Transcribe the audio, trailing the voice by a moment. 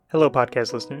Hello,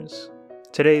 podcast listeners.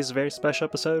 Today's a very special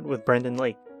episode with Brendan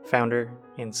Lake, founder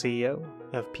and CEO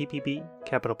of PPB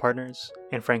Capital Partners,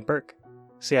 and Frank Burke,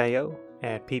 CIO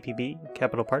at PPB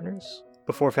Capital Partners.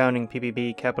 Before founding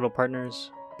PPB Capital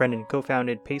Partners, Brendan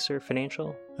co-founded Pacer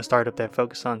Financial, a startup that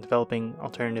focused on developing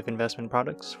alternative investment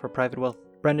products for private wealth.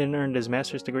 Brendan earned his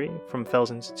master's degree from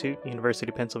Fels Institute, University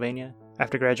of Pennsylvania,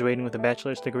 after graduating with a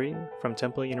bachelor's degree from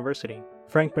Temple University.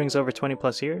 Frank brings over 20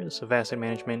 plus years of asset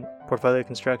management, portfolio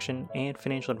construction, and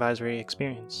financial advisory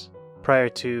experience. Prior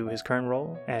to his current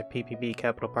role at PPB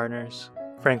Capital Partners,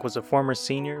 Frank was a former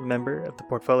senior member of the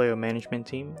portfolio management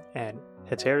team at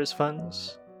Heteras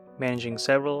Funds, managing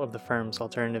several of the firm's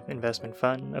alternative investment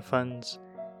fund of funds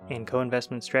and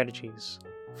co-investment strategies.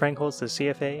 Frank holds the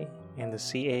CFA and the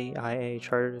CAIA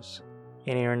charters,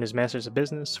 and he earned his Master's of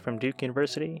Business from Duke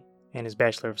University and his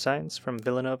Bachelor of Science from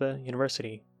Villanova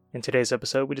University. In today's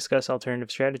episode, we discuss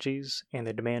alternative strategies and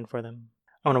the demand for them.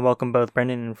 I want to welcome both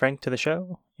Brendan and Frank to the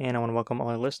show, and I want to welcome all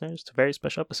our listeners to a very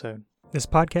special episode. This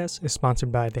podcast is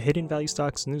sponsored by the Hidden Value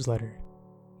Stocks newsletter.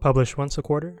 Published once a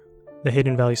quarter, the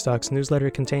Hidden Value Stocks newsletter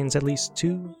contains at least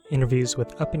 2 interviews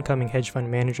with up-and-coming hedge fund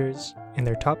managers and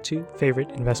their top 2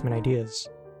 favorite investment ideas.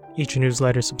 Each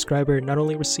newsletter subscriber not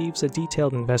only receives a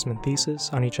detailed investment thesis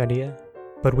on each idea,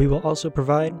 but we will also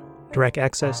provide direct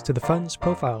access to the fund's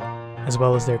profile, as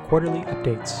well as their quarterly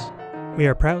updates. We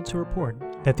are proud to report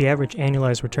that the average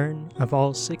annualized return of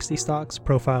all 60 stocks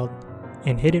profiled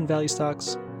in Hidden Value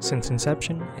Stocks since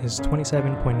inception is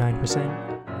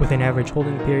 27.9%, with an average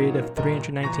holding period of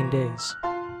 319 days.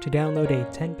 To download a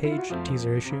 10-page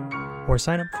teaser issue or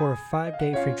sign up for a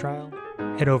 5-day free trial,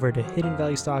 head over to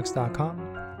hiddenvaluestocks.com.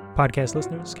 Podcast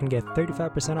listeners can get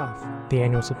 35% off the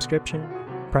annual subscription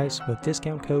price with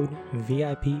discount code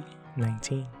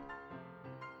VIP19.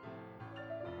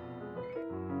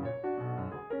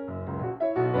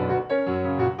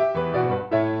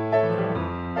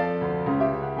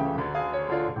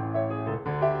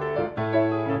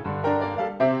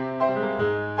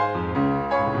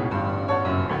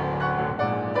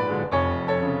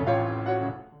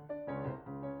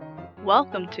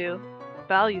 Welcome to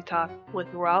Value Talk with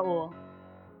Raul.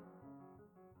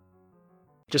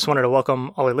 Just wanted to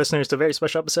welcome all our listeners to a very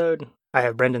special episode. I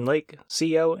have Brendan Lake,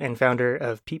 CEO and founder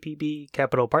of PPB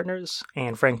Capital Partners,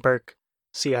 and Frank Burke,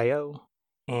 CIO.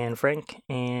 And Frank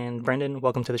and Brendan,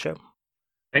 welcome to the show.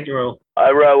 Thank you, Raul.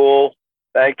 Hi, Raul.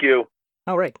 Thank you.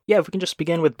 All right. Yeah, if we can just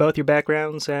begin with both your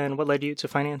backgrounds and what led you to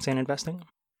finance and investing.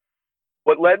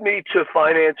 What led me to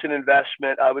finance and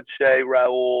investment, I would say,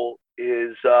 Raul,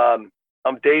 is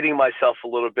I'm dating myself a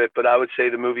little bit, but I would say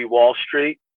the movie Wall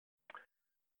Street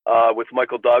with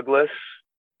Michael Douglas.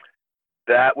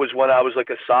 That was when I was like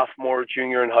a sophomore,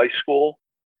 junior in high school.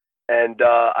 And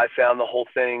I found the whole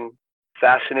thing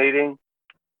fascinating.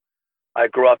 I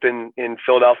grew up in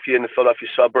Philadelphia, in the Philadelphia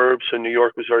suburbs, so New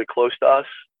York was very close to us.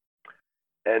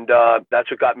 And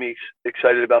that's what got me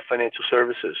excited about financial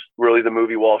services, really the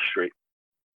movie Wall Street.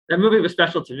 That movie was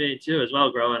special to me, too, as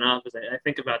well, growing up. As I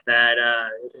think about that,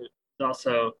 it's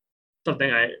also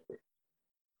something I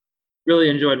really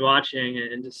enjoyed watching,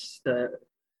 and just the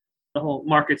whole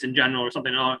markets in general was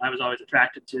something I was always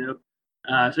attracted to.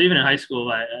 So even in high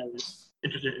school, I was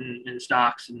interested in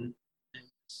stocks and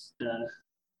the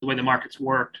way the markets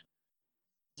worked.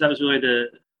 So that was really the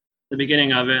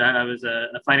beginning of it. I was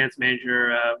a finance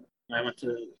major. I went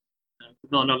to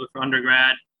Villanova for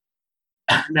undergrad.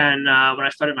 Then when I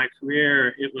started my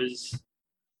career, it was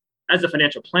as a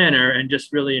financial planner, and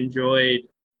just really enjoyed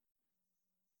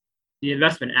the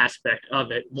investment aspect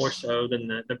of it more so than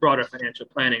the broader financial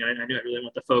planning. I knew I really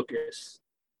want to focus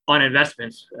on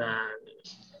investments.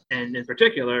 And in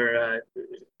particular,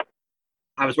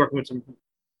 I was working with some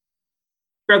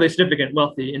fairly significant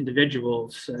wealthy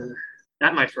individuals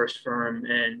at my first firm.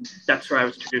 And that's where I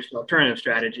was introduced to alternative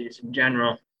strategies in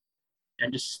general.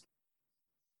 And just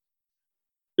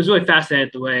was really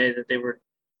fascinated the way that they were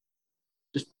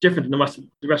just different than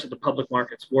the rest of the public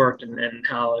markets worked, and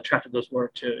how attractive those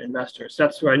were to investors. So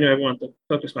that's where I knew I wanted to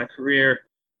focus my career.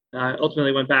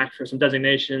 Ultimately went back for some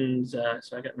designations.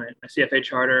 So I got my CFA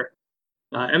charter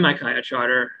and my CAIA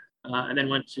charter, and then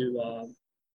went to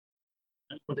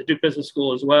Duke Business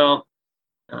School as well,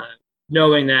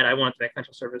 knowing that I wanted to make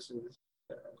financial services,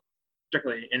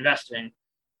 particularly investing,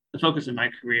 the focus of my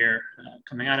career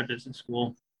coming out of business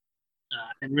school,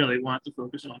 and really wanted to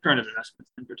focus on alternative investments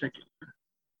in particular.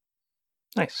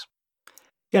 Nice.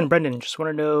 Yeah, and Brendan, just want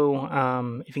to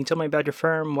know if you can tell me about your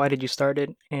firm, why did you start it,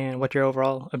 and what your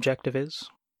overall objective is?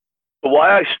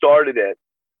 Why I started it,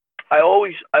 I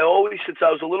always, since I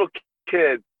was a little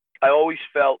kid, I always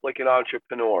felt like an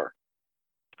entrepreneur.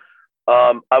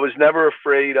 I was never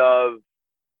afraid of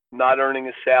not earning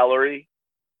a salary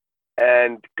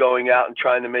and going out and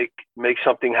trying to make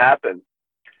something happen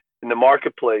in the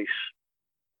marketplace.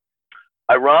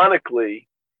 Ironically,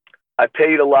 I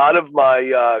paid a lot of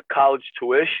my college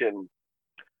tuition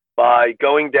by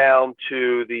going down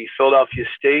to the Philadelphia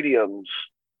stadiums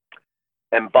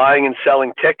and buying and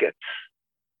selling tickets.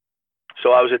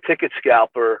 So I was a ticket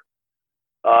scalper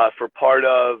for part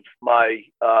of my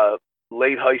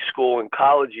late high school and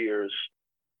college years.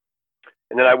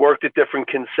 And then I worked at different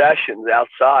concessions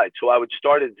outside. So I would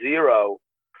start at zero,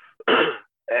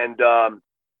 and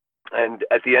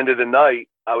at the end of the night,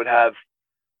 I would have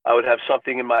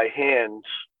something in my hands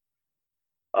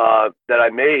that I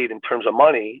made in terms of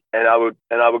money, and I would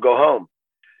go home.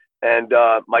 And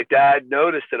my dad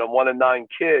noticed it. I'm one of 9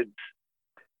 kids,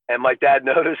 and my dad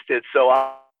noticed it. So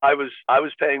I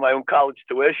was paying my own college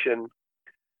tuition,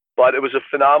 but it was a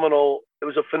phenomenal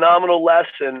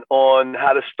lesson on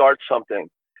how to start something,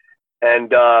 and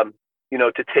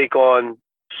to take on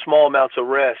small amounts of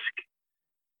risk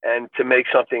and to make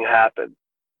something happen.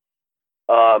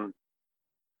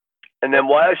 And then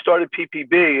why I started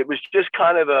PPB, it was just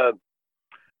kind of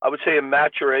I would say a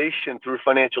maturation through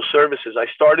financial services. I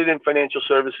started in financial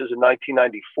services in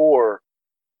 1994.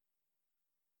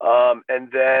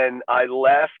 And then I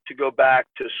left to go back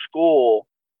to school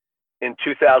in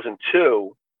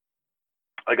 2002.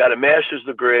 I got a master's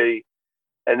degree,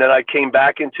 and then I came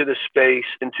back into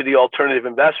the alternative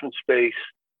investment space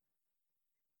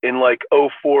in like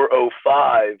 04,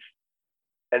 05,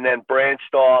 and then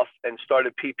branched off and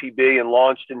started PPB and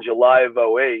launched in July of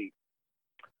 08.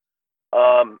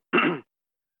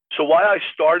 So why I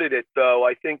started it, though,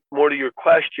 I think more to your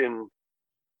question,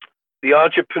 the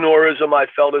entrepreneurism I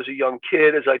felt as a young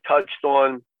kid, as I touched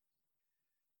on,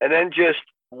 and then just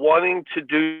wanting to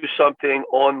do something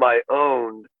on my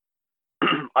own.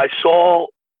 I saw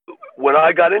when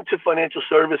I got into financial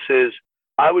services,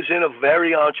 I was in a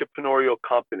very entrepreneurial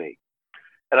company.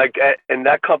 And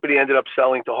that company ended up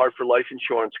selling to Hartford Life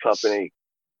Insurance Company.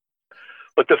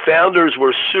 But the founders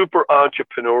were super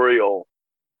entrepreneurial.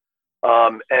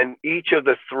 And each of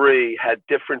the 3 had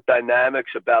different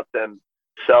dynamics about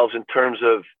themselves in terms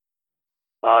of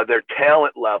their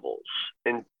talent levels.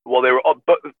 And they were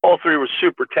all 3 were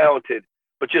super talented,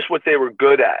 but just what they were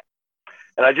good at.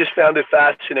 And I just found it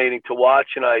fascinating to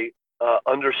watch, and I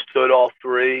understood all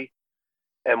 3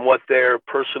 and what their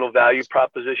personal value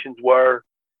propositions were.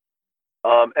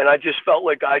 And I just felt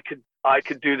like I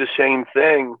could do the same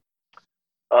thing,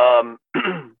 and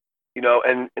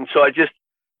so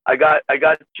I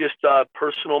got just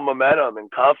personal momentum and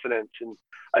confidence, and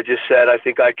I just said, I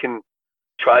think I can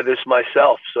try this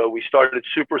myself. So we started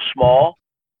super small,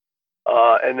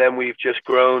 and then we've just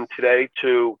grown today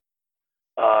to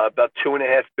about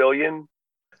 $2.5 billion.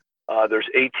 There's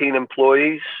 18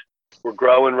 employees. We're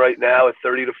growing right now at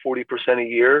 30 to 40% a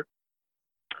year.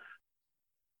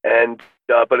 And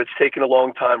but it's taken a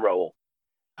long time, Raul.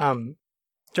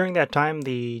 During that time,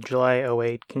 the July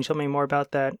 08, can you tell me more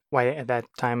about that? Why at that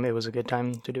time it was a good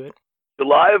time to do it?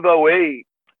 July of 08,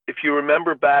 if you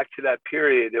remember back to that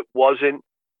period, it wasn't.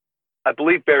 I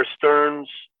believe Bear Stearns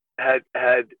had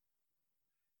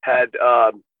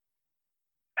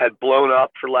blown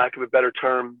up, for lack of a better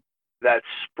term, that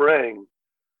spring.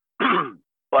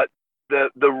 But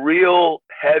the real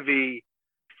heavy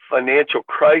financial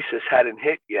crisis hadn't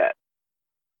hit yet.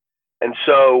 And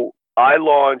so I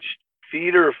launched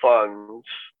feeder funds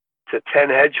to 10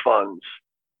 hedge funds,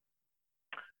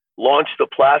 launched the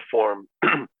platform,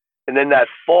 and then that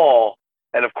fall,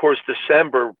 and of course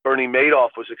December, Bernie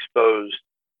Madoff was exposed,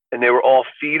 and they were all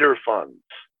feeder funds.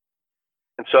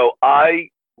 And so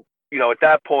at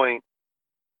that point,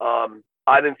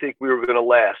 I didn't think we were going to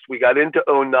last. We got into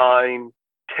 09,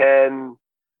 10,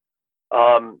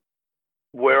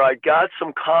 where I got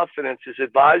some confidence is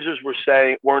advisors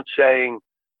weren't saying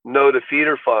no to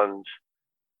feeder funds.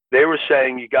 They were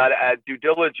saying you got to add due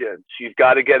diligence. You've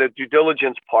got to get a due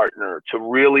diligence partner to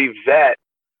really vet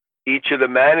each of the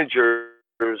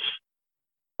managers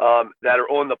that are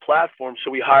on the platform. So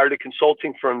we hired a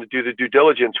consulting firm to do the due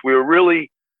diligence. We were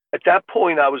really, at that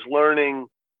point, I was learning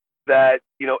that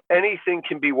anything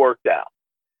can be worked out.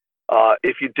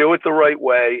 If you do it the right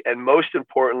way, and most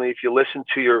importantly, if you listen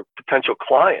to your potential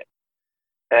client,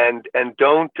 and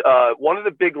don't. One of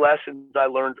the big lessons I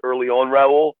learned early on,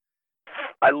 Raul,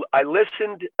 I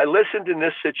listened in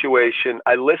this situation.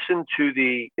 I listened to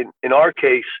in our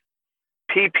case,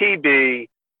 PPB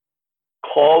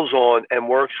calls on and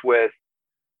works with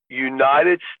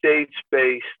United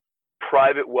States-based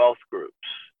private wealth groups,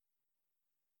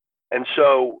 and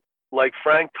so, like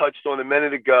Frank touched on a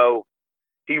minute ago,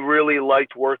 he really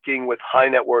liked working with high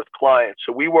net worth clients.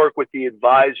 So we work with the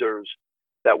advisors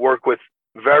that work with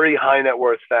very high net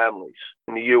worth families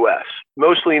in the U.S.,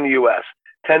 mostly in the U.S.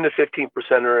 10 to 15%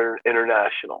 are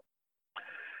international.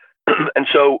 And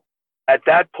so at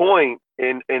that point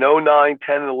in 09,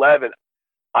 10, and 11,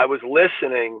 I was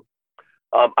listening.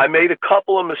 I made a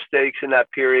couple of mistakes in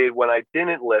that period when I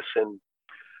didn't listen.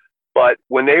 But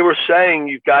when they were saying,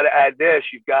 you've got to add this,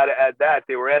 you've got to add that,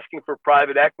 they were asking for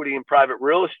private equity and private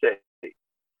real estate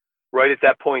right at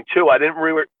that point too. I didn't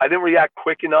react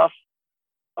quick enough.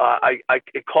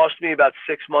 It cost me about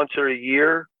 6 months or a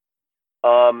year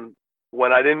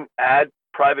when I didn't add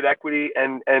private equity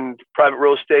and private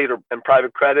real estate and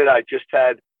private credit. I just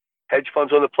had hedge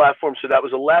funds on the platform. So that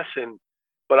was a lesson.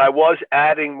 But I was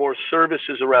adding more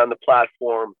services around the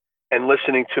platform and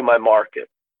listening to my market.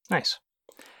 Nice.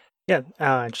 Yeah,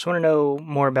 I just want to know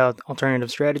more about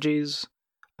alternative strategies.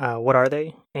 What are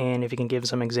they? And if you can give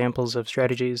some examples of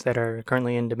strategies that are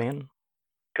currently in demand.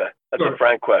 Okay, that's a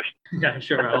Frank question. Yeah,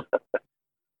 sure.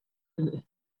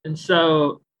 And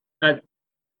so,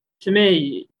 to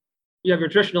me, you have your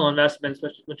traditional investments,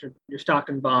 which are your stock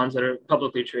and bonds that are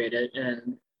publicly traded,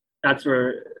 and that's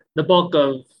where the bulk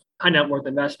of high net worth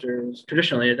investors,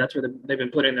 traditionally, that's where they've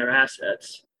been putting their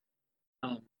assets.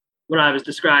 When I was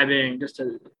describing just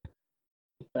some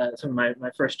of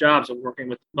my first jobs of working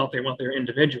with wealthier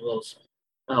individuals,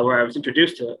 where I was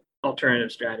introduced to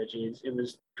alternative strategies, it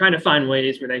was trying to find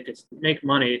ways where they could make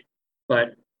money,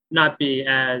 but not be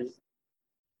as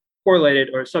correlated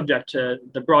or subject to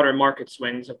the broader market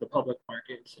swings of the public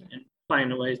markets, and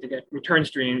finding ways to get return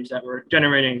streams that were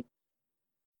generating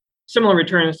similar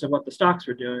returns to what the stocks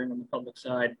were doing on the public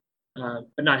side,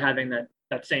 but not having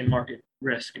that same market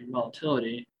risk and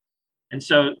volatility. And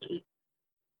so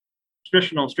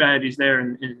traditional strategies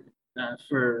there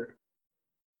for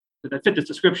that fit this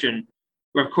description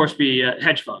would, of course, be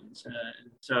hedge funds.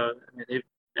 So they've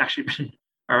actually been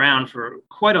around for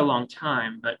quite a long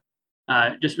time, but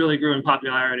just really grew in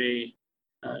popularity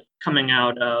coming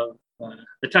out of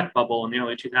the tech bubble in the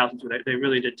early 2000s, where they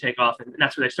really did take off, and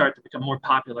that's where they started to become more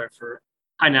popular for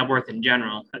high net worth in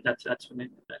general. That's when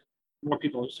more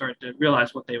people started to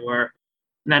realize what they were,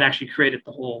 and that actually created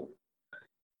the whole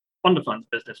fund of funds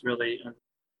business, really,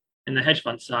 in the hedge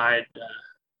fund side,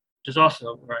 which is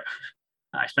also where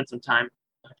I spent some time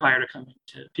prior to coming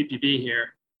to PPB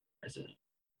here as a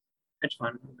hedge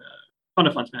fund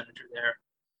of funds manager there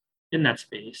in that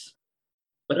space.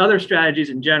 But other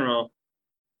strategies in general,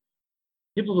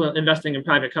 people were investing in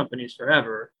private companies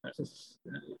forever, since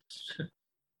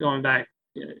going back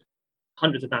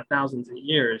hundreds, if not thousands of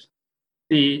years.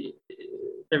 The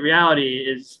reality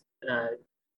is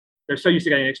they're so used to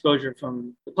getting exposure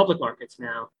from the public markets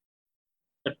now,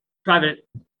 but private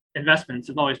investments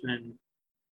have always been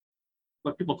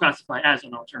what people classify as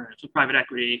an alternative. So private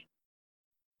equity,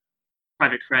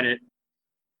 private credit,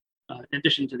 in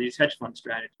addition to these hedge fund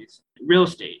strategies. Real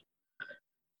estate,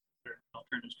 an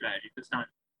alternative strategy. It's not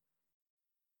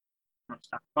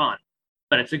stock bond,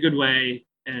 but it's a good way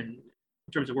in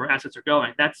terms of where assets are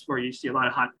going. That's where you see a lot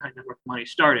of high net worth money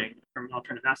starting from an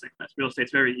alternative asset class. Real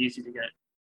estate's very easy to get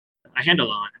a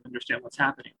handle on and understand what's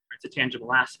happening. It's a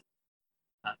tangible asset,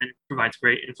 and it provides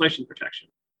great inflation protection.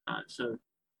 So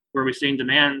where we're seeing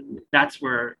demand, that's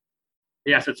where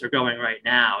the assets are going right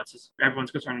now. It's just,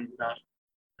 everyone's concerned about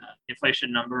the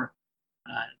inflation number,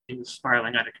 things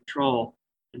spiraling out of control.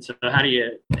 And so how do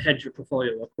you hedge your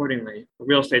portfolio accordingly?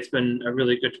 Real estate's been a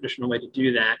really good traditional way to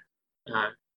do that.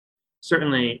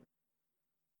 Certainly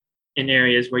in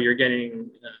areas where you're getting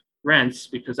rents,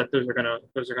 because those are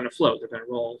gonna float. They're gonna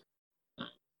roll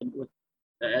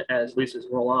as leases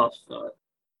roll off.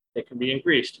 They can be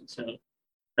increased, and so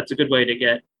that's a good way to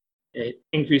get an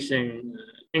increasing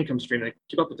income stream that can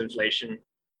keep up with inflation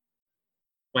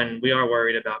when we are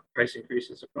worried about price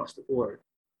increases across the board.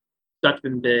 That's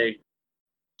been big.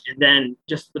 And then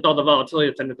just with all the volatility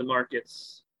that's entered the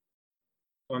markets,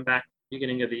 going back to the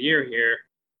beginning of the year here,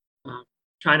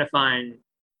 trying to find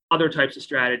other types of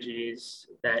strategies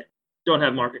that don't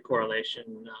have market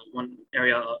correlation. One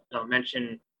area I'll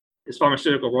mention is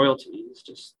pharmaceutical royalties,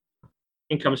 just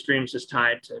income streams just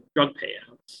tied to drug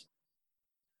payouts.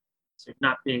 So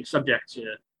not being subject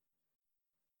to,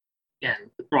 again,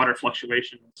 the broader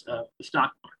fluctuations of the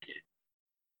stock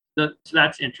market. So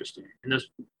that's interesting. And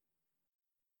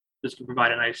this can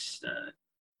provide a nice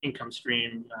income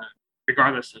stream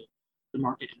regardless of the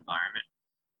market environment.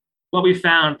 What we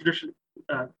found,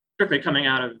 particularly coming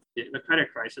out of the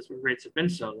credit crisis where rates have been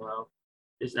so low,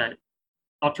 is that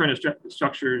alternative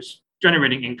structures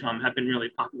generating income have been really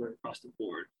popular across the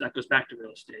board. That goes back to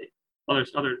real estate.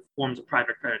 other forms of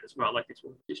private credit as well, like these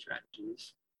royalty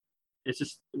strategies. It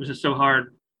was just so hard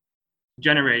to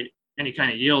generate any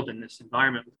kind of yield in this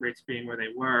environment with rates being where they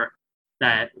were,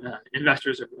 that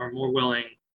investors are more willing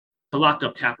to lock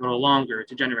up capital longer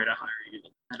to generate a higher yield.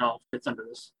 That all fits under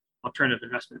this alternative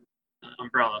investment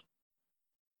umbrella.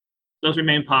 Those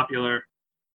remain popular,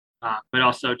 but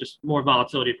also just more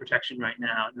volatility protection right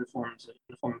now in the form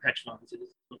of hedge funds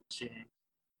is what we're seeing,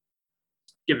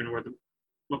 given where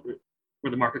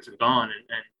the markets have gone,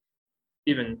 and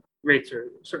even rates are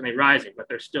certainly rising, but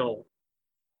they're still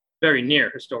very near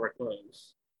historic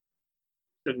lows.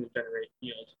 Doesn't generate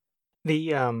yield.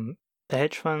 The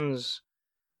hedge funds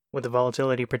with the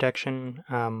volatility protection,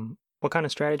 what kind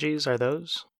of strategies are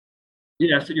those?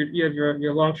 Yeah, so you have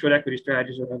your long short equity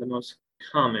strategies are the most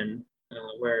common,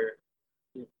 where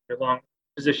your long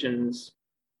positions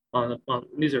on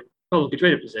these are publicly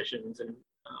traded positions, and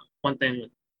one thing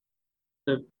with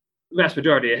the vast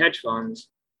majority of hedge funds,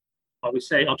 while we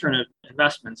say alternative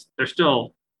investments, they're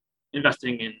still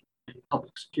investing in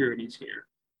public securities here,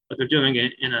 but they're doing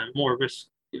it in a more risk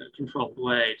controlled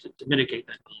way to mitigate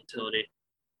that volatility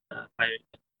by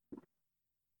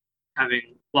having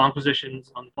long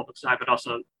positions on the public side, but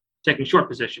also taking short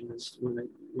positions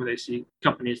where they see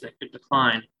companies that could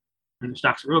decline and the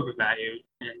stocks are overvalued.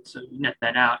 And so you net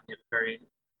that out and you have very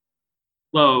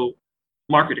low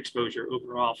market exposure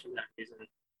overall for that reason.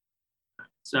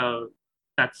 So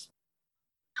that's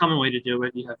a common way to do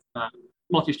it. You have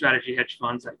multi-strategy hedge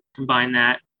funds that combine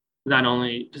that with not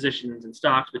only positions in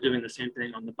stocks, but doing the same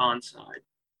thing on the bond side,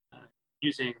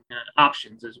 using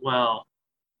options as well,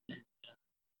 and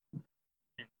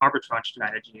arbitrage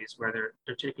strategies where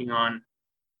they're taking on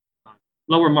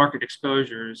lower market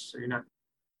exposures, so you're not,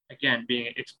 again,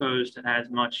 being exposed to as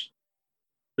much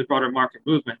the broader market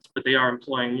movements, but they are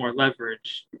employing more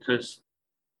leverage because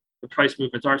the price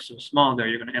movements are so small there.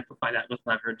 You're going to amplify that with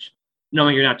leverage,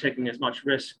 knowing you're not taking as much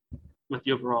risk with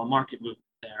the overall market movement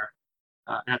there.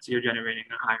 And that's you're generating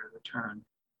a higher return.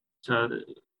 So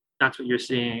that's what you're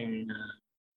seeing.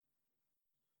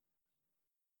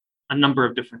 A number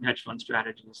of different hedge fund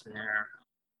strategies there.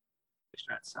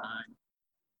 Strat side,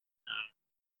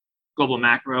 global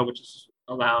macro, which is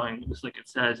allowing, just like it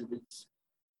says, it's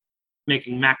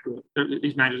making macro.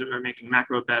 These managers are making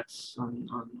macro bets on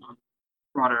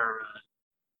broader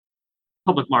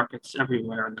public markets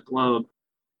everywhere in the globe,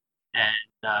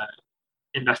 and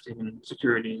investing in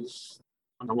securities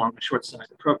on the long and short side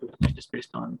appropriately, just based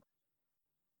on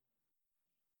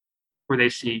where they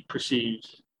see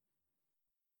perceived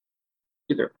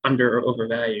either under or over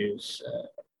values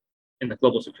in the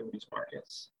global securities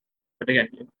markets. But again,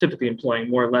 typically employing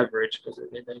more leverage because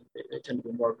they tend to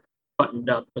be more buttoned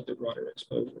up with the broader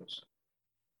exposures.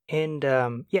 And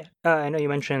I know you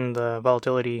mentioned the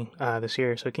volatility this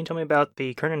year. So can you tell me about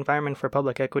the current environment for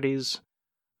public equities?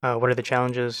 What are the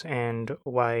challenges and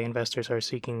why investors are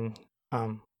seeking,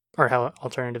 or how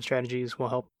alternative strategies will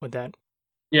help with that?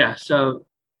 Yeah, so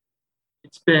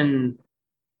it's been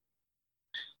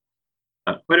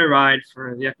quite a ride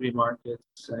for the equity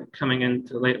markets coming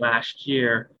into late last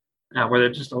year, where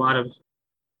there's just a lot of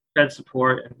Fed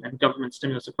support and government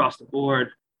stimulus across the board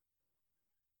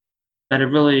that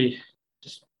have really,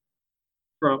 just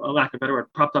for a lack of a better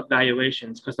word, propped up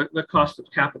valuations because the cost of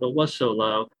capital was so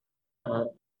low. The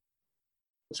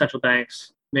central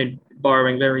banks made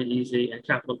borrowing very easy and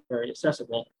capital very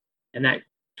accessible, and that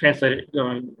translated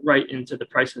going right into the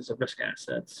prices of risk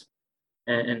assets.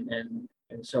 And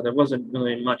so there wasn't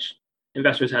really much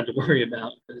investors had to worry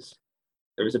about because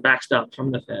there was a backstop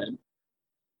from the Fed.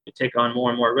 You take on more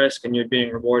and more risk and you're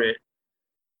being rewarded.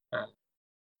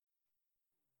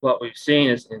 What we've seen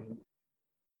is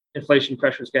inflation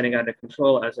pressures getting out of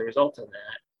control as a result of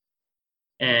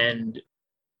that. And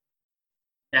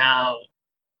now,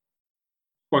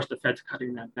 of course, the Fed's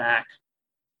cutting that back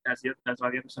as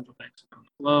all the other central banks around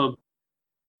the globe.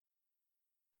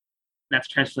 That's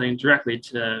translating directly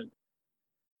to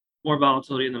more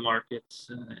volatility in the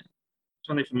markets,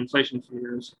 certainly from inflation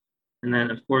fears. And then,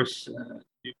 of course, the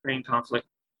Ukraine conflict.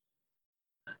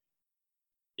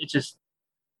 It's just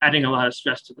adding a lot of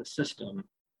stress to the system.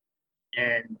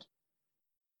 And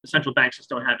the central banks just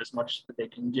don't have as much that they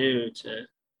can do to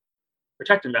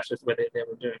protect investors the way they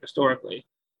were doing historically.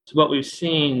 So what we've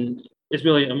seen is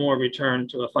really a more return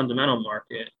to a fundamental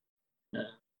market,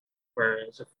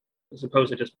 whereas as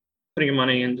opposed to just putting your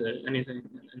money into anything,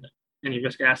 any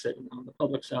risk asset on the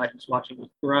public side and just watching it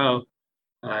grow,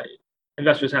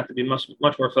 investors have to be much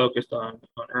more focused on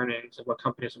earnings and what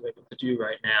companies are able to do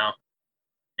right now,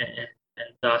 and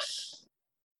thus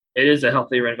it is a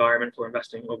healthier environment for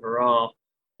investing overall,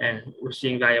 and we're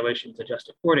seeing valuations adjust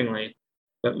accordingly.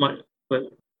 but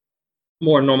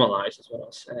more normalized is what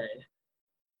I'll say,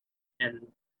 and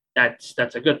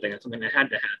that's a good thing. It's something that had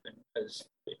to happen because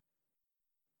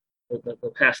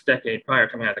the past decade prior,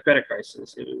 coming out of the credit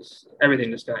crisis, it was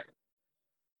everything just got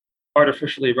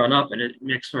artificially run up, and it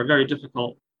makes for a very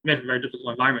difficult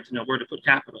environment to know where to put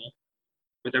capital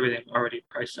with everything already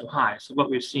priced so high. So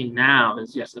what we've seen now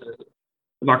is, yes, the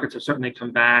markets have certainly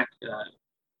come back.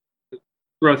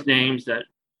 Growth names that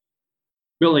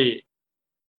really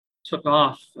took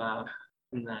off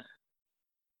in the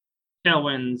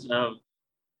tailwinds of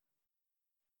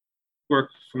work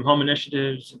from home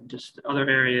initiatives and just other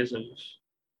areas of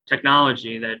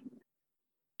technology that,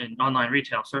 and online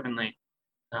retail certainly,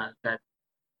 that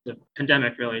the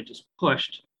pandemic really just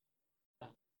pushed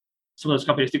some of those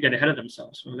companies to get ahead of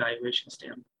themselves from a valuation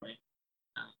standpoint.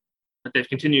 But they've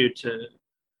continued to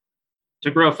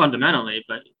grow fundamentally,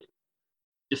 but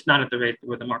just not at the rate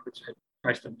where the markets had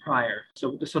priced them prior.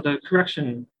 So the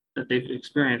correction that they've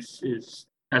experienced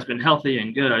has been healthy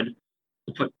and good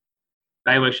to put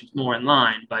valuations more in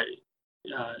line. But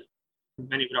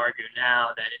many would argue now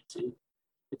that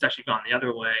it's actually gone the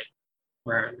other way,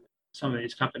 where some of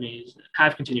these companies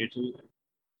have continued to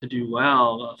do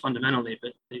well fundamentally,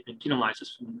 but they've been penalized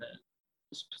just from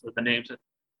the names that,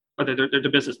 or the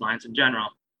business lines in general.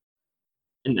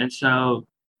 And so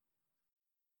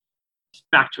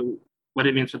back to what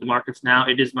it means for the markets now,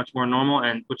 it is much more normal,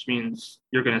 and which means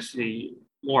you're going to see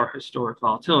more historic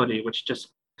volatility, which just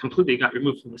completely got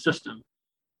removed from the system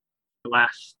the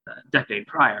last decade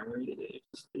prior, where it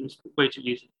was way too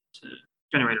easy to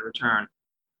generate a return.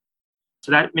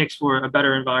 So that makes for a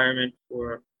better environment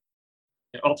for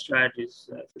alt strategies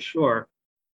for sure,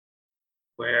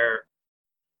 where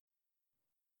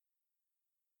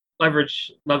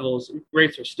leverage levels,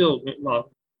 rates are still,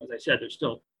 well, as I said, they're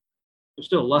still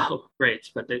low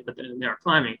rates, but they are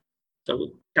climbing. So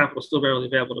capital is still readily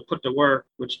available to put to work,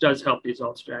 which does help these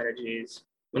alt strategies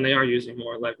when they are using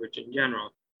more leverage in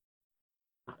general.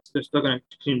 So they're still going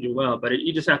to continue to do well, but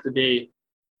you just have to be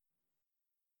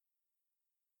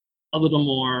a little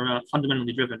more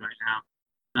fundamentally driven right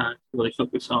now to really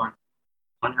focus on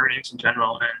earnings in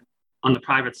general, and on the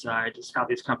private side, just how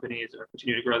these companies are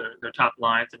continuing to grow their top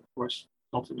lines, and of course,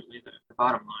 ultimately the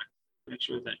bottom line, to make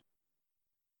sure that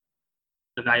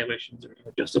the valuations are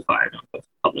justified on both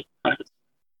public and private.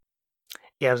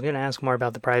 Yeah, I was going to ask more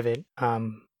about the private,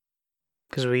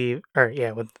 because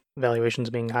with valuations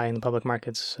being high in the public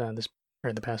markets the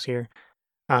past year,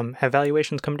 have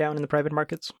valuations come down in the private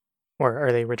markets, or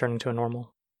are they returning to a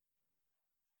normal?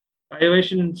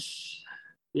 Valuations,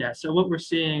 yeah. So what we're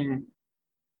seeing,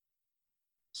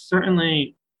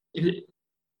 certainly,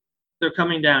 they're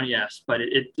coming down, yes, but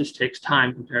it just takes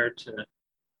time compared to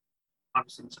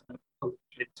obviously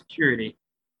security.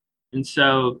 And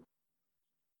so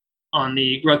on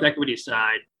the growth equity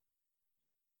side,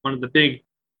 one of the big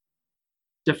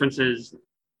differences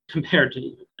compared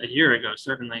to a year ago,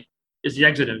 certainly, is the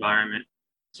exit environment.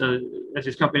 So as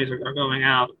these companies are going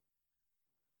out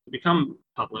to become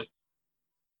public,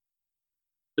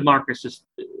 the market's just,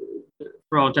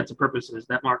 for all intents and purposes,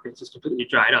 that market's just completely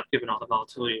dried up given all the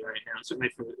volatility right now, certainly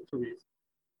for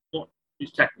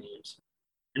these tech names.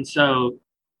 And so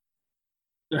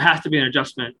there has to be an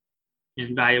adjustment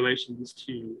in valuations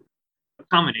to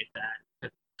accommodate that.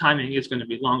 But timing is going to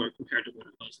be longer compared to what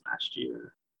it was last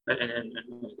year and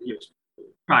the years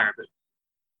prior. But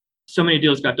so many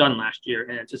deals got done last year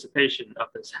in anticipation of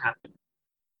this happening.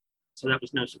 So that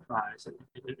was no surprise.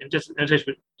 And just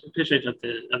anticipation of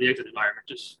the exit environment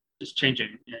just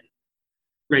changing, and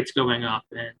rates going up,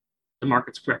 and the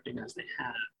markets correcting as they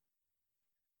have.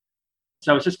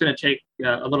 So it's just going to take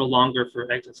a little longer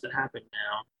for exits to happen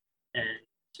now, and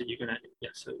so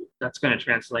so that's going to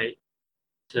translate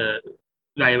to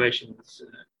valuations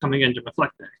coming in to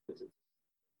reflect that, because it's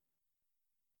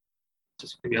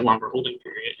just going to be a longer holding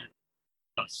period, and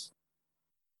thus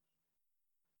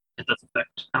it does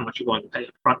affect how much you're going to pay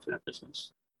up front for that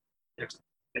business. It's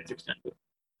extended.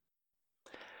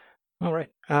 All right.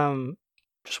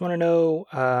 Just want to know,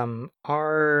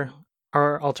 are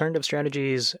alternative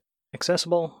strategies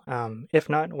accessible? If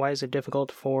not, why is it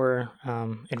difficult for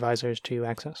advisors to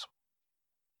access?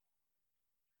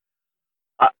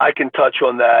 I can touch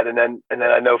on that, and then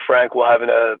I know Frank will have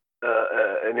an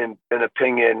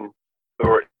opinion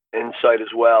or insight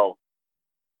as well.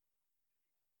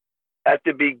 At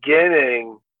the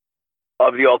beginning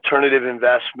of the alternative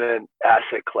investment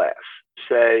asset class,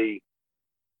 say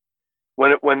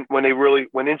when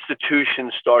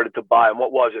institutions started to buy them,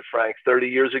 what was it, Frank? 30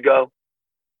 years ago?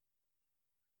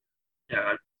 Yeah,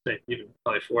 I'd say even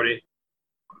probably 40.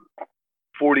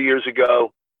 40 years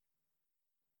ago,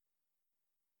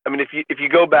 I mean, if you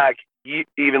go back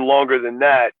even longer than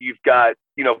that, you've got,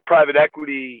 private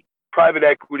equity,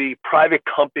 private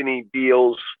company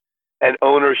deals and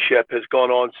ownership has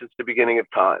gone on since the beginning of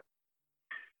time.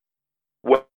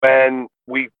 When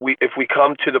if we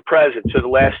come to the present, so the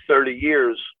last 30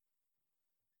 years,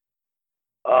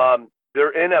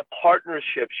 they're in a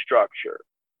partnership structure.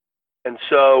 And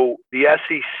so the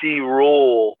SEC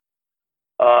rule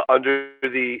under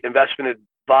the Investment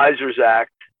Advisors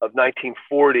Act of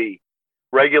 1940,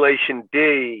 Regulation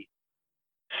D,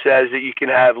 says that you can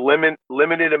have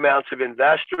limited amounts of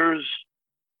investors,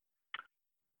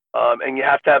 and you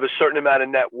have to have a certain amount of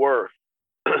net worth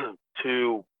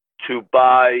to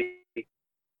buy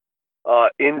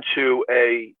into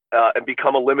and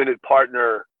become a limited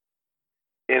partner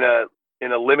in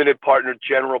a limited partner,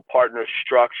 general partner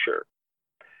structure.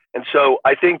 And so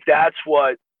I think that's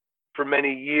what, for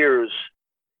many years,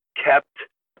 kept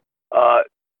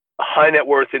high net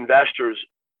worth investors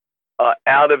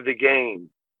out of the game.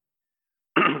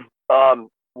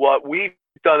 What we've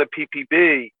done at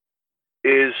PPB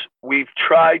is we've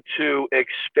tried to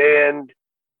expand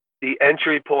the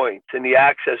entry points and the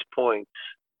access points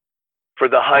for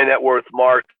the high net worth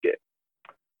market.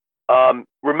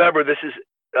 Remember, this is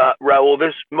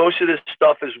Raul. Most of this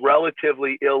stuff is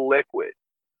relatively illiquid,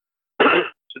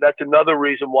 so that's another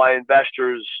reason why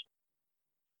investors,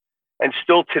 and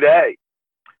still today,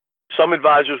 some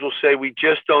advisors will say, we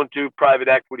just don't do private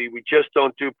equity, we just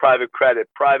don't do private credit,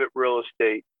 private real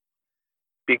estate,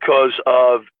 because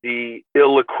of the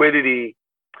illiquidity.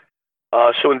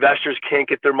 So investors can't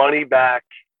get their money back,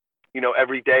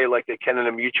 every day like they can in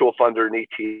a mutual fund or an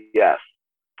ETF.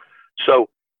 So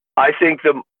I think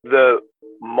the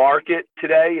market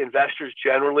today, investors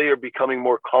generally are becoming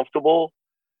more comfortable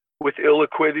with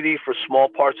illiquidity for small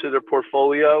parts of their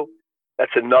portfolio.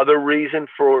 That's another reason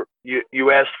for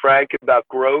you asked Frank about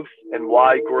growth and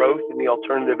why growth in the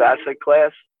alternative asset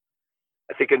class.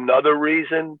 I think another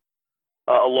reason,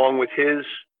 along with his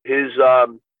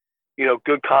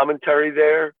good commentary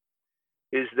there,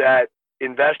 is that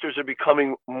investors are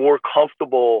becoming more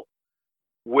comfortable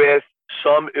with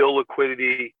some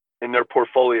illiquidity in their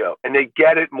portfolio, and they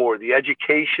get it more. The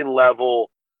education level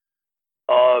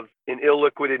of an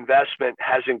illiquid investment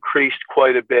has increased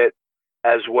quite a bit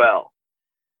as well.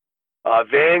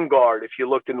 Vanguard, if you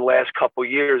looked in the last couple of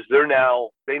years, they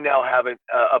now have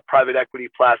a private equity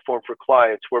platform for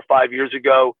clients, where 5 years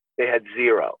ago they had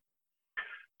zero.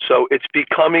 So it's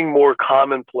becoming more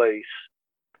commonplace,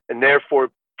 and therefore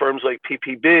firms like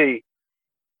PPB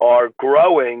are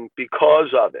growing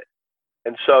because of it.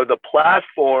 And so the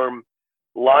platform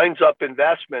lines up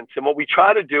investments, and what we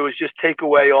try to do is just take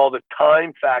away all the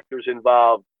time factors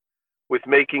involved with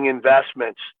making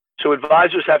investments. So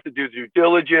advisors have to do due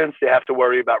diligence. They have to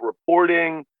worry about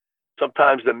reporting.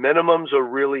 Sometimes the minimums are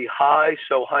really high,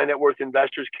 so high net worth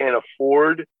investors can't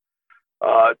afford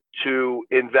to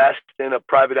invest in a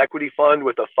private equity fund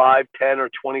with a $5, $10, or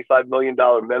 $25 million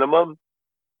minimum.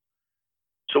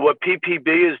 So what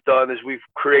PPB has done is we've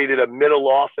created a middle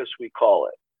office, we call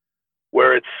it,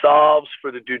 where it solves for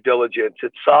the due diligence,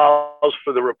 it solves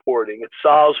for the reporting, it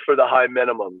solves for the high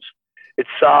minimums, it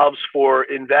solves for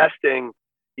investing.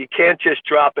 You can't just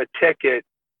drop a ticket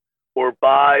or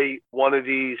buy one of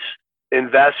these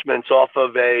investments off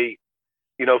of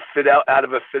out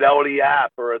of a Fidelity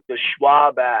app or the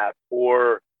Schwab app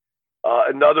or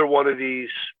another one of these,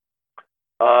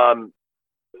 a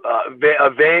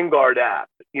Vanguard app.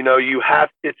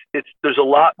 There's a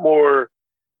lot more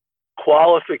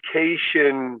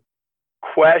qualification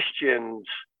questions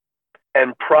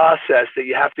and process that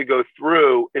you have to go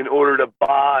through in order to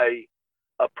buy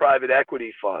a private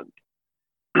equity fund.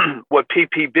 What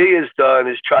PPB has done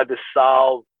is tried to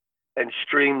solve and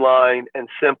streamline and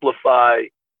simplify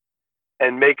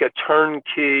and make a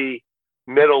turnkey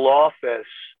middle office,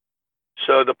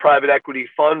 so the private equity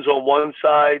funds on one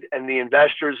side and the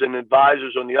investors and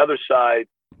advisors on the other side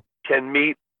can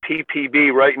meet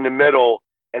PPB right in the middle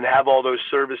and have all those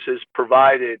services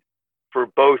provided for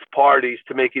both parties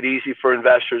to make it easy for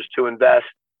investors to invest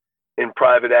in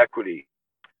private equity.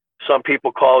 Some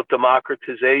people call it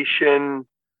democratization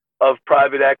of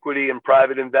private equity and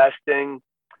private investing.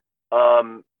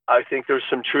 I think there's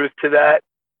some truth to that,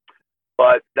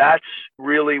 but that's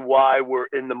really why we're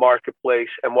in the marketplace,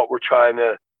 and what we're trying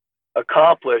to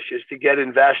accomplish is to get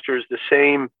investors the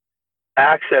same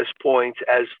access points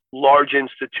as large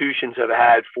institutions have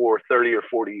had for 30 or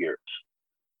 40 years.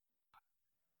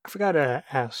 I forgot to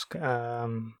ask,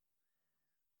 on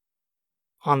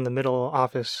the middle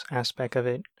office aspect of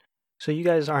it, so you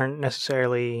guys aren't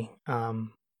necessarily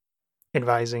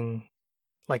advising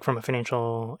like from a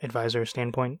financial advisor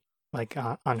standpoint, like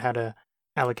on how to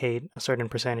allocate a certain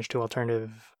percentage to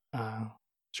alternative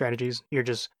strategies? You're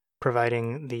just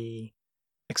providing the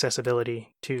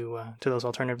accessibility to those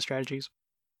alternative strategies.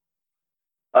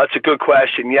 That's a good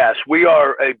question. Yes, we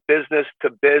are a business to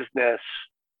business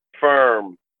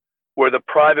firm where the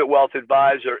private wealth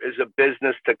advisor is a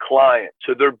business to client.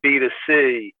 So they're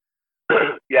B2C.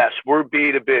 Yes, we're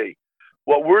B2B.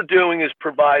 What we're doing is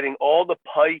providing all the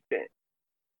piping.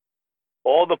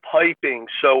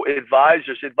 So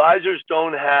advisors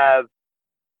don't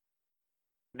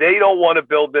want to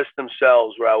build this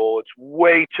themselves, Raul. It's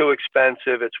way too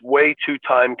expensive. It's way too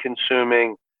time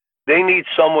consuming. They need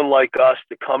someone like us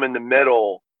to come in the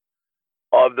middle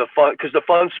of the fund, because the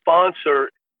fund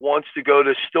sponsor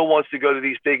still wants to go to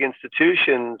these big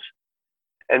institutions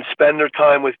and spend their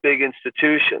time with big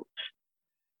institutions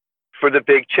for the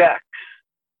big checks.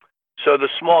 So the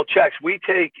small checks we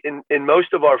take in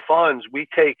most of our funds, we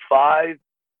take $5,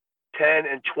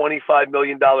 $10, and $25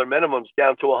 million minimums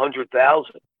down to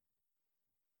 100,000,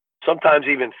 sometimes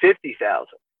even 50,000.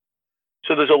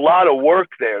 So there's a lot of work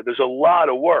there. There's a lot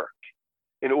of work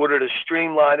in order to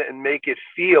streamline it and make it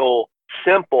feel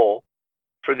simple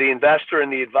for the investor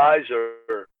and the advisor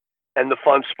and the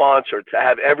fund sponsor, to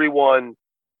have everyone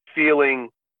feeling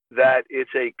that it's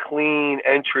a clean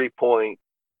entry point,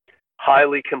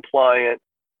 highly compliant,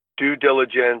 due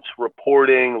diligence,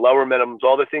 reporting, lower minimums,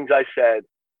 all the things I said.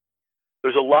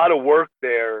 There's a lot of work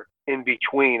there in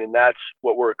between, and that's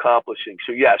what we're accomplishing.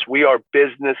 So yes, we are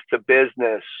business to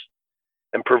business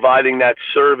and providing that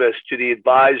service to the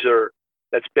advisor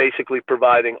that's basically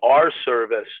providing our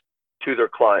service to their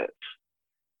clients.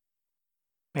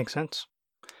 Makes sense.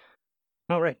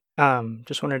 All right.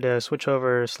 Just wanted to switch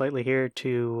over slightly here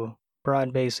to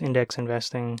broad-based index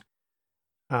investing.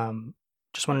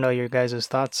 Just want to know your guys'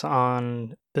 thoughts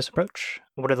on this approach.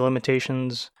 What are the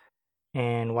limitations,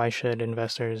 and why should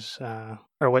investors,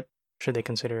 or what should they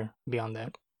consider beyond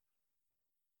that?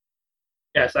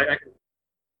 Yes, I can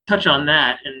touch on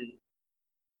that. And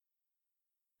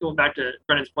going back to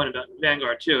Brennan's point about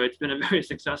Vanguard too, it's been a very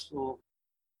successful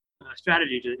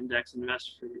strategy to index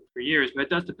invest for years, but it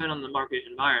does depend on the market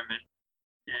environment.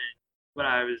 And what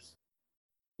I was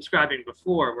describing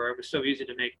before, where it was so easy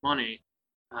to make money,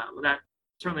 well, that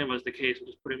certainly was the case with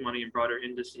just putting money in broader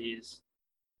indices.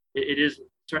 It is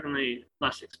certainly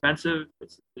less expensive.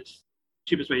 It's the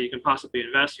cheapest way you can possibly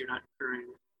invest. You're not incurring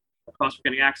the cost for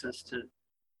getting access to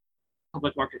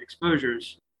public market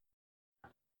exposures.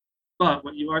 But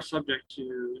what you are subject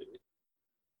to,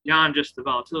 beyond just the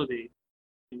volatility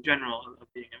in general of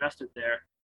being invested there,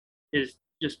 is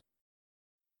just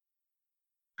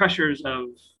pressures of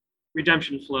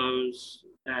redemption flows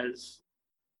as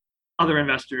other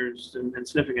investors and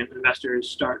significant investors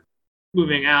start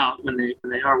moving out when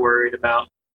they are worried about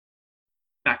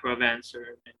macro events,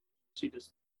 or see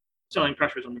just selling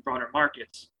pressures on the broader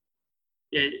markets.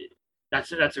 That's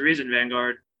the reason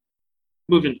Vanguard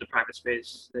moved into the private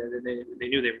space. They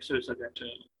knew they were so subject to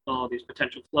all these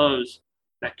potential flows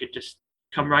that could just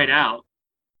come right out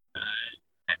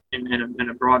in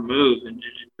a broad move and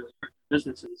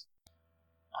businesses,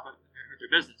 their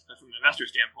business. But from an investor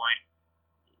standpoint,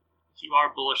 if you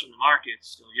are bullish on the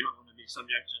markets, so you don't want to be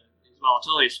subject to these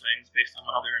volatility swings based on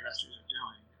what other investors are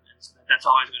doing. And so that's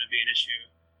always going to be an issue.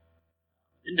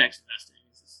 Index investing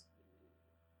is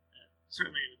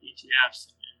certainly with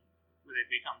ETFs, and where they've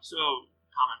become so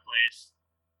commonplace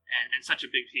and such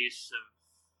a big piece of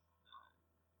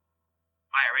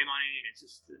IRA money. It's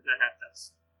just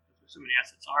that's where so many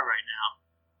assets are right now.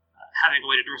 Having a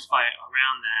way to diversify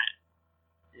around that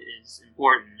is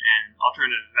important, and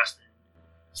alternative investment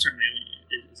certainly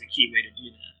is a key way to do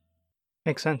that.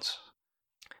 Makes sense.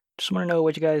 Just want to know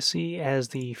what you guys see as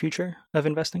the future of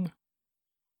investing.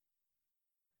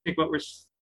 I think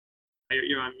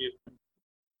you're on mute.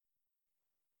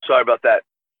 Sorry about that.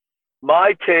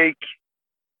 My take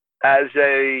as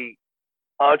a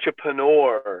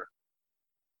entrepreneur,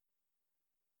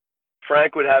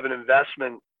 Frank would have an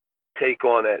investment take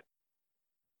on it.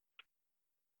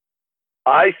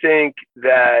 I think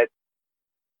that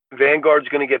Vanguard's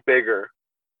going to get bigger.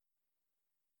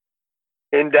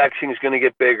 Indexing is going to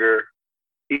get bigger.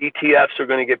 ETFs are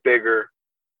going to get bigger.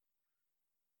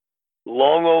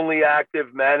 Long-only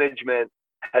active management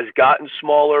has gotten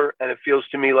smaller, and it feels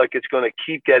to me like it's going to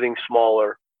keep getting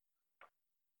smaller.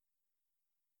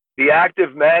 The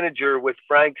active manager, with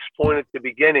Frank's point at the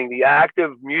beginning, the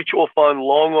active mutual fund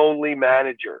long-only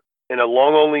manager in a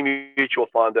long-only mutual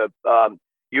fund, a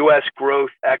U.S.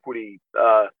 growth equity,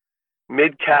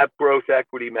 mid-cap growth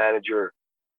equity manager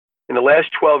in the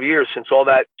last 12 years, since all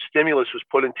that stimulus was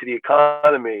put into the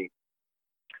economy,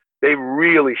 they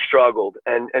really struggled,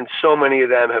 and so many of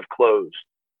them have closed.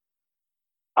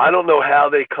 I don't know how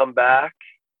they come back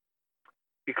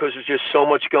because there's just so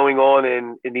much going on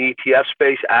in the ETF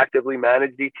space, actively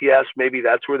managed ETFs. Maybe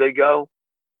that's where they go.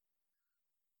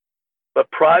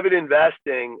 But private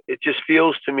investing, it just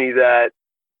feels to me that,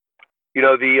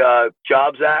 the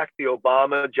Jobs Act, the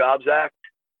Obama Jobs Act,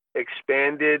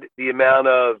 expanded the amount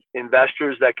of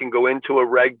investors that can go into a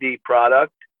Reg D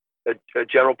product, a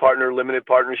general partner limited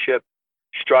partnership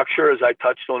structure, as I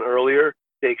touched on earlier.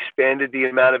 They expanded the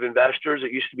amount of investors.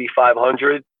 It used to be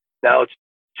 500. Now it's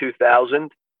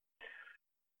 2,000.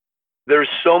 There's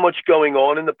so much going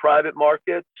on in the private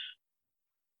markets.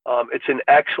 It's an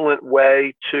excellent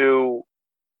way to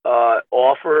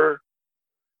offer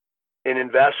an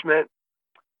investment,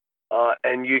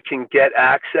 and you can get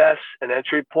access and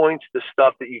entry points to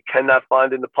stuff that you cannot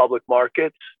find in the public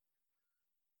markets.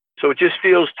 So it just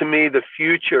feels to me the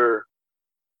future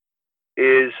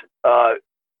is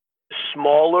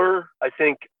smaller. I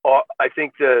think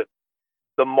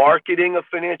the marketing of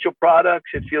financial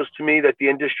products, it feels to me that the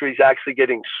industry is actually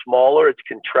getting smaller. It's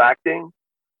contracting.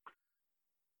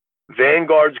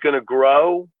 Vanguard's going to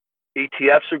grow.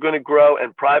 ETFs are going to grow,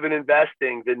 and private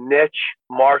investing, the niche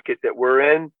market that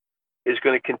we're in, is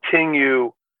going to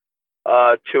continue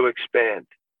to expand.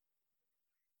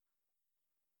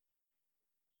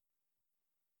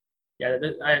 Yeah,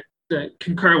 I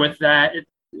concur with that.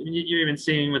 You're even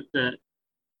seeing with the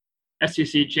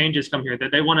SEC changes come here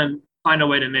that they want to find a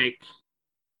way to make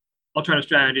alternative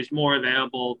strategies more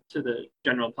available to the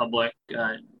general public,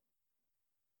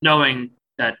 knowing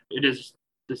that it is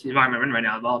this environment we're in right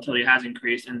now. The volatility has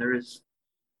increased, and there is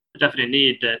a definite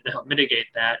need to help mitigate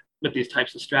that with these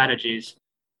types of strategies.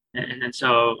 And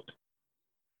so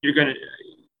it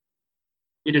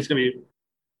is going to be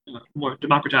more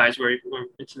democratized, where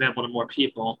it's available to more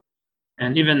people.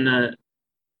 And even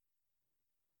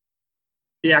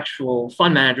the actual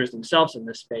fund managers themselves in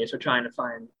this space are trying to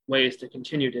find ways to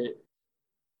continue to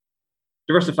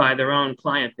diversify their own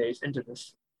client base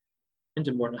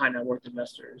into more high net worth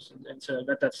investors. And so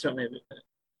that's certainly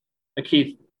a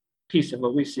key piece of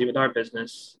what we see with our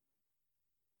business.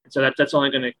 And so that's only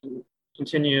going to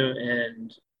continue,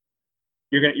 and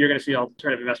you're going to see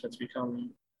alternative investments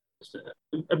become just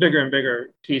a bigger and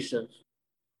bigger piece of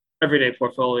everyday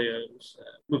portfolios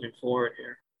moving forward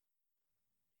here.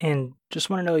 And just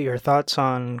want to know your thoughts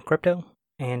on crypto,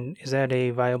 and is that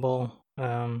a viable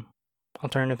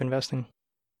alternative investing?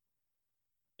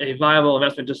 A viable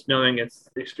investment, just knowing it's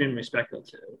extremely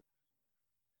speculative.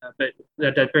 But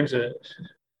that brings a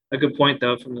good point,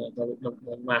 though, from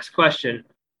the last question.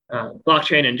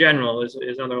 Blockchain in general is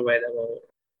another way that will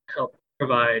help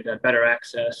provide better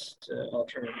access to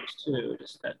alternatives too.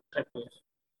 Just that type of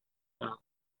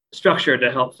structure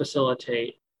to help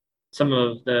facilitate some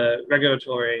of the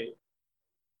regulatory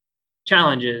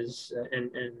challenges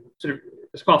and sort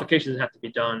of qualifications that have to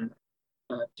be done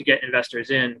to get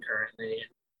investors in currently. And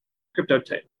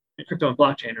crypto and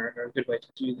blockchain are a good way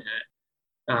to do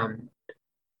that.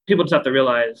 People just have to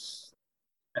realize,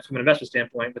 from an investment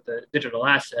standpoint, with the digital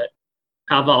asset,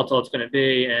 how volatile it's going to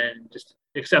be, and just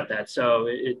accept that. So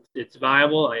it's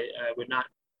viable. I would not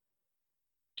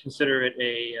consider it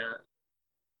a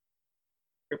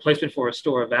replacement for a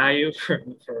store of value for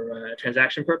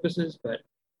transaction purposes, but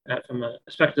from a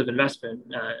perspective of investment,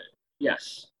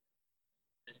 yes,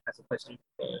 it has a place,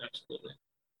 absolutely.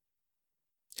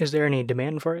 Is there any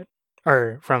demand for it,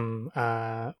 or from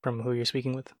who you're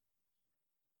speaking with?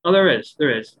 Oh, there is,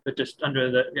 but just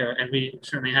under and we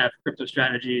certainly have crypto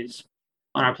strategies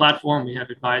on our platform. We have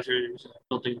advisors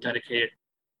building dedicated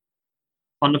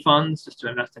fund of funds just to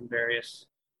invest in various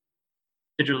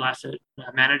digital asset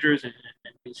managers and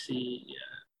VC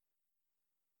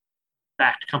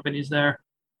backed companies there.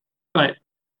 But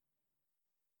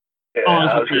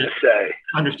I was going to say,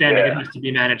 understanding it has to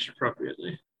be managed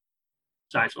appropriately,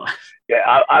 size wise.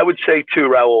 Yeah, I would say too,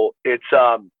 Raul. It's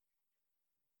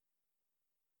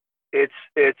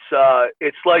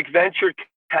like venture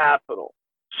capital.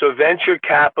 So venture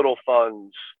capital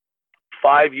funds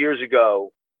 5 years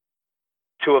ago,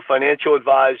 to a financial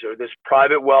advisor, this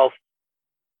private wealth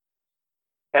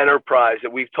enterprise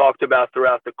that we've talked about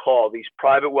throughout the call, these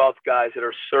private wealth guys that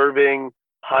are serving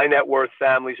high net worth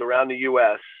families around the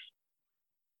U.S.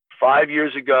 5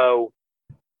 years ago,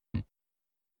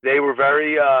 they were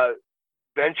very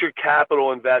venture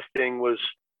capital investing was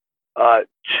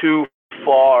too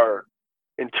far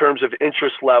in terms of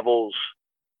interest levels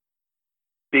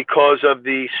because of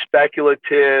the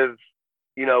speculative,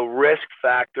 risk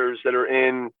factors that are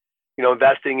in,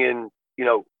 investing in,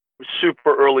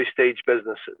 super early stage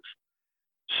businesses.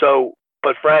 So,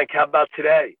 but Frank, how about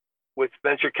today with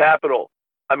venture capital?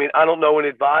 I mean, I don't know an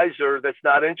advisor that's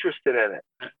not interested in it.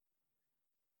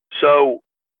 So,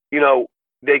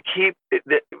 they keep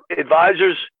the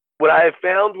advisors. What I have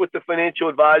found with the financial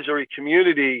advisory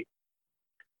community,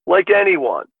 like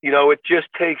anyone, it just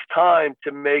takes time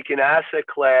to make an asset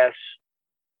class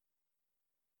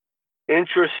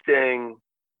interesting.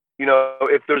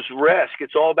 If there's risk,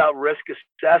 it's all about risk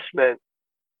assessment.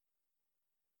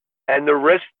 And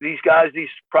these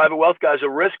private wealth guys are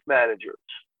risk managers.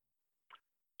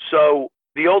 So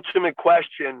the ultimate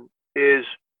question is,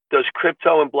 does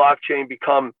crypto and blockchain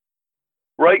become,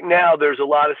 right now, there's a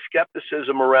lot of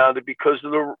skepticism around it because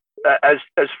of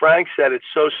as Frank said, it's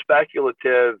so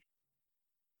speculative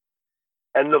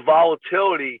and the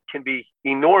volatility can be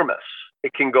enormous.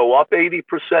 It can go up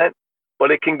 80%,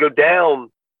 but it can go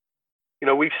down.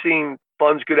 We've seen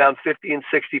funds go down 50 and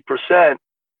 60%.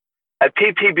 At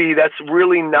PPB, that's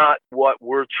really not what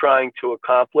we're trying to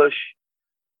accomplish,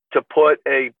 to put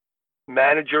a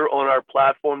manager on our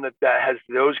platform that has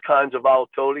those kinds of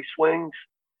volatility swings.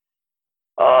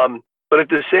 But at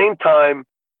the same time,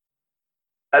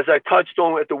 as I touched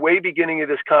on at the way beginning of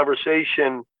this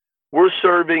conversation, we're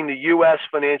serving the U.S.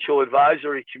 financial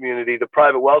advisory community, the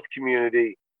private wealth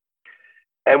community.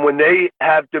 And when they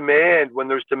have demand, when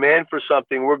there's demand for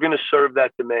something, we're going to serve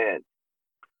that demand.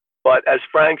 But as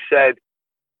Frank said,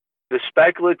 the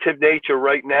speculative nature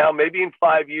right now, maybe in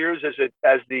 5 years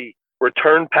as the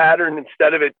return pattern,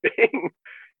 instead of it being,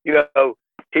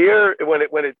 here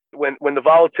when the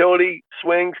volatility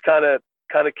swings kind of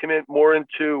commit more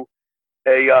into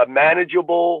a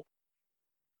manageable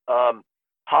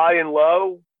high and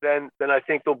low, then I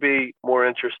think there'll be more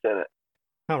interest in it.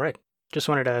 All right. Just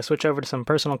wanted to switch over to some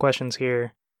personal questions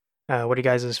here. What are you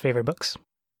guys' favorite books?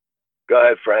 Go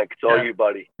ahead, Frank. It's all you,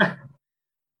 buddy.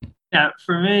 Yeah,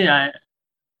 for me, I'm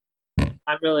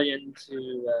really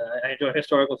into. I enjoy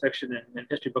historical fiction and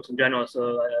history books in general.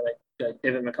 So I like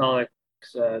David McCulloch's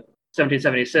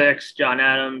 1776, John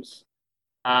Adams.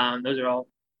 Those are all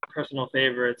personal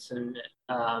favorites, and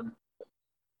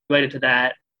related to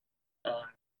that,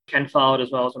 Ken Follett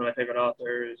as well is one of my favorite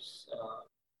authors.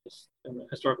 Just on the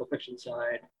historical fiction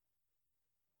side,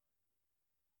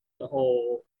 the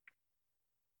whole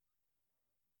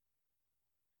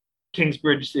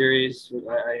Kingsbridge series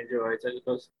I enjoy.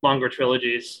 Those longer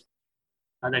trilogies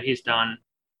that he's done,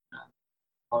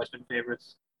 always been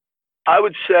favorites. I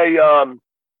would say on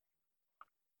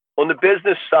the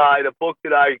business side, a book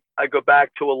that I go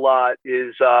back to a lot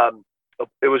is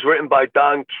it was written by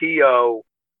Don Keough,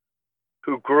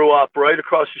 who grew up right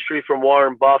across the street from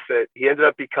Warren Buffett. He ended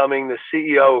up becoming the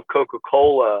CEO of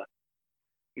Coca-Cola.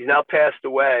 He's now passed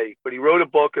away, but he wrote a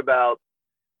book about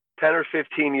 10 or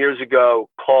 15 years ago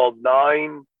called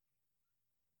Nine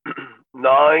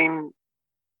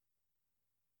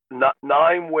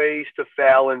Ways to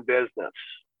Fail in Business.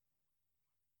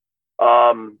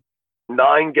 9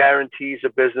 Guarantees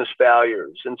of Business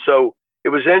Failures. And so it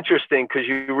was interesting because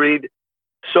you read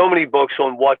so many books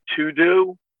on what to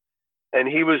do, and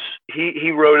he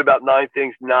wrote about 9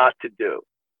 things not to do.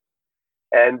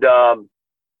 And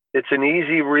it's an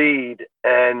easy read,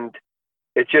 and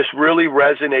it just really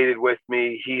resonated with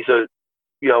me. He's a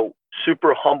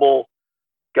super humble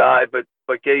guy, but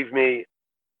gave me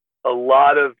a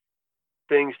lot of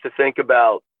things to think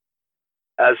about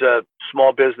as a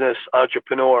small business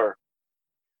entrepreneur.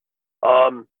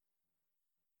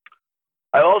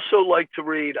 I also like to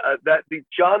read that the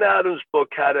John Adams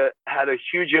book had a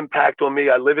huge impact on me.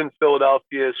 I live in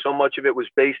Philadelphia. So much of it was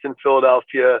based in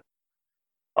Philadelphia.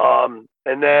 And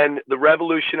then the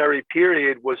revolutionary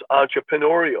period was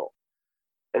entrepreneurial.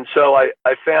 And so I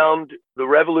found the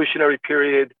revolutionary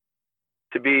period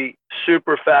to be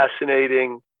super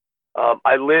fascinating.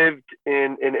 I lived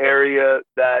in an area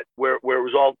where it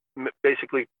was all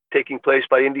basically taking place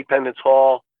by Independence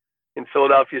Hall in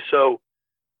Philadelphia. So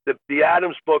the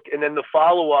Adams book, and then the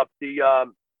follow-up, the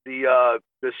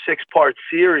 6-part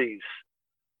series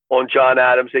on John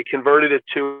Adams, they converted it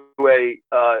to a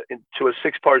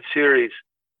 6-part series,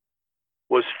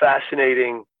 was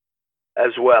fascinating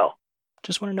as well.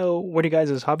 Just want to know, what are you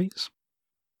guys' hobbies?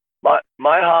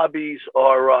 My hobbies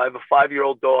are, I have a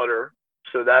 5-year-old daughter,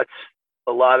 so that's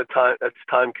a lot of time. That's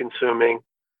time consuming.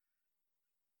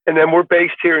 And then we're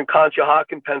based here in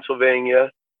Conshohocken, Pennsylvania.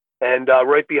 And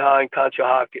right behind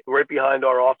Conshohocken, right behind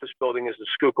our office building, is the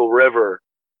Schuylkill River.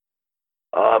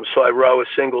 So I row a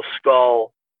single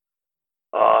scull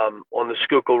on the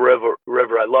Schuylkill River.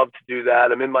 I love to do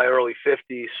that. I'm in my early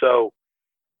 50s, so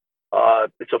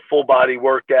It's a full body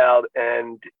workout,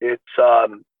 and it's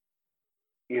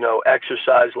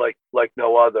exercise like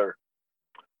no other.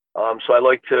 So I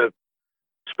like to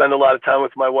spend a lot of time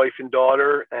with my wife and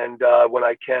daughter, and when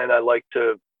I can, I like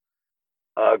to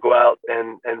go out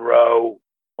and row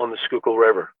on the Schuylkill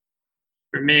River.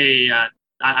 For me,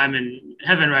 I'm in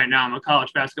heaven right now. I'm a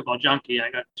college basketball junkie.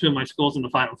 I got 2 of my schools in the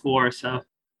Final Four, so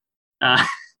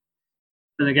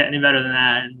doesn't get any better than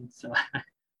that. And so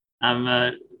I'm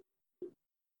a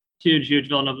huge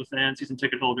Villanova fan, season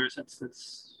ticket holders. I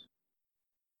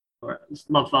just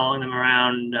love following them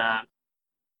around.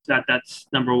 That's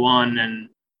number one, and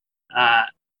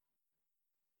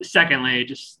secondly,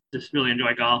 just really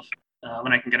enjoy golf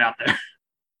when I can get out there.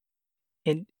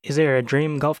 And is there a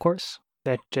dream golf course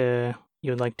that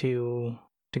you would like to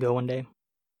go one day?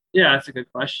 Yeah, that's a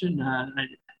good question.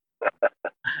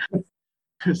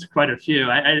 There's quite a few.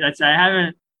 I'd say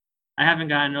I haven't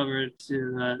gotten over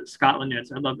to Scotland yet,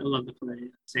 so I'd love to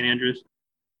play St. Andrews.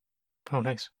 Oh,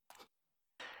 nice.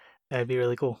 That'd be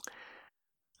really cool.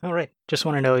 All right. Just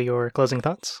want to know your closing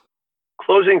thoughts.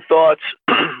 Closing thoughts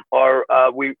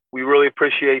are we really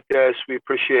appreciate this. We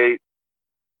appreciate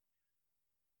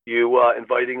you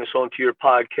inviting us onto your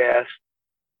podcast.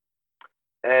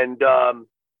 And,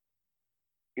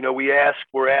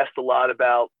 we're asked a lot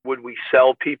about, would we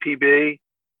sell PPB?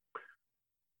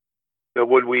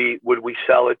 Would we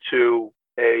sell it to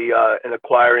an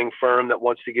acquiring firm that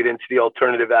wants to get into the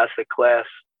alternative asset class?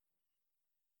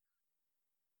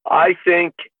 I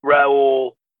think,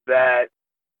 Raul, that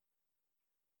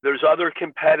there's other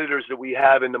competitors that we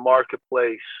have in the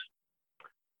marketplace.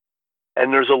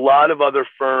 And there's a lot of other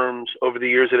firms over the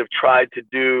years that have tried to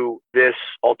do this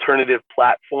alternative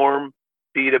platform,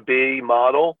 B2B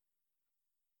model.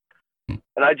 And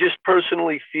I just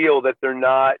personally feel that they're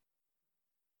not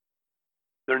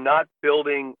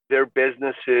building their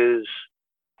businesses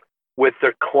with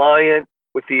their client,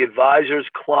 with the advisor's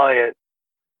client,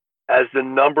 as the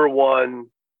number one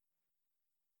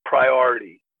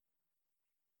priority.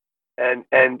 And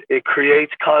it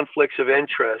creates conflicts of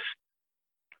interest.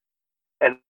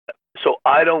 And so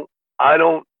I don't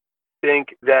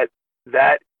think that,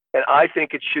 and I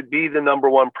think it should be the number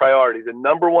one priority. The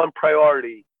number one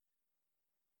priority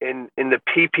in the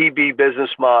PPB business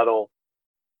model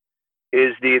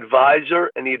is the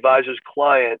advisor and the advisor's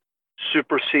client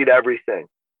supersede everything.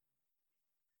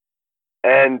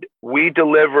 And we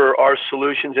deliver our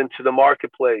solutions into the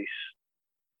marketplace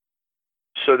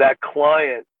so that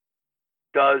client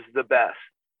does the best,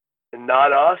 and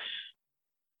not us,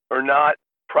 or not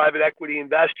private equity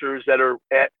investors that are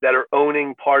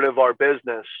owning part of our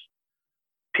business.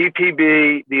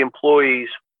 PPB, the employees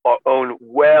own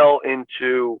well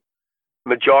into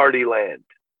majority land.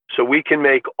 So we can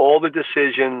make all the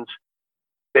decisions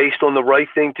based on the right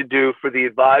thing to do for the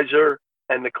advisor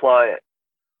and the client.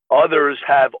 Others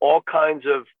have all kinds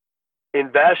of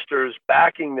investors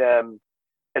backing them,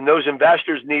 and those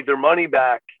investors need their money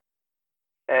back.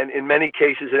 And in many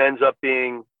cases, it ends up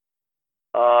being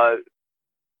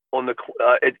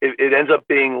it ends up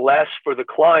being less for the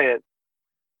client,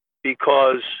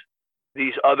 because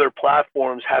these other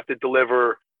platforms have to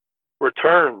deliver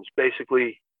returns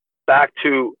basically back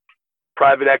to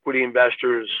private equity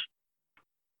investors.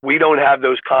 We don't have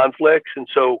those conflicts. And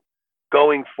so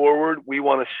going forward, we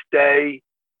want to stay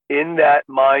in that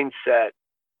mindset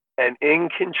and in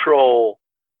control,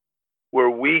 where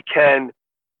we can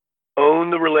own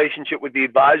the relationship with the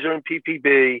advisor and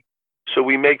PPB, so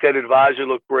we make that advisor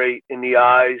look great in the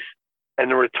eyes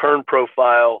and the return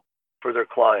profile for their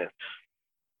clients.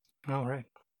 All right.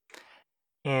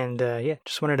 And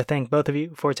just wanted to thank both of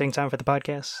you for taking time for the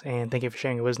podcast, and thank you for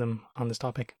sharing your wisdom on this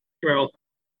topic. Raul.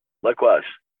 Likewise.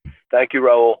 Thank you,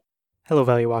 Raul. Hello,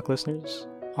 Value Walk listeners.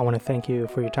 I want to thank you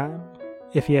for your time.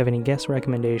 If you have any guest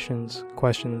recommendations,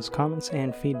 questions, comments,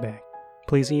 and feedback,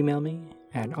 please email me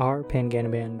at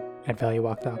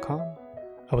rpanganaban@valuewalk.com.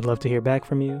 I would love to hear back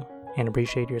from you and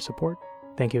appreciate your support.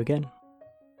 Thank you again.